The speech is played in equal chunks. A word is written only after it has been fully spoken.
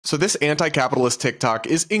So this anti-capitalist TikTok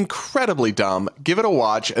is incredibly dumb. Give it a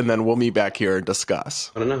watch, and then we'll meet back here and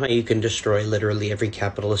discuss. Want to know how you can destroy literally every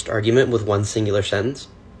capitalist argument with one singular sentence?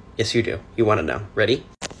 Yes, you do. You want to know. Ready?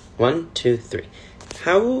 1, 2, 3.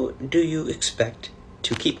 How do you expect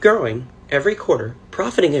to keep growing every quarter,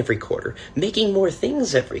 profiting every quarter, making more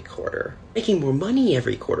things every quarter, making more money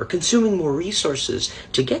every quarter, consuming more resources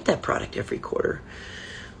to get that product every quarter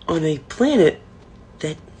on a planet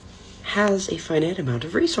that has a finite amount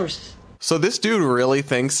of resources? So this dude really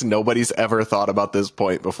thinks nobody's ever thought about this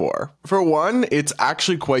point before. For one, it's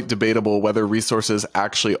actually quite debatable whether resources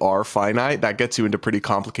actually are finite. That gets you into pretty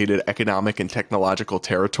complicated economic and technological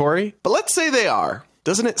territory. But let's say they are.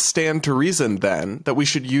 Doesn't it stand to reason, then, that we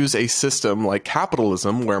should use a system like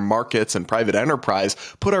capitalism, where markets and private enterprise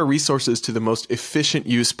put our resources to the most efficient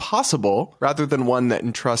use possible, rather than one that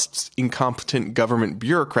entrusts incompetent government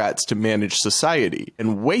bureaucrats to manage society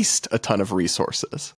and waste a ton of resources?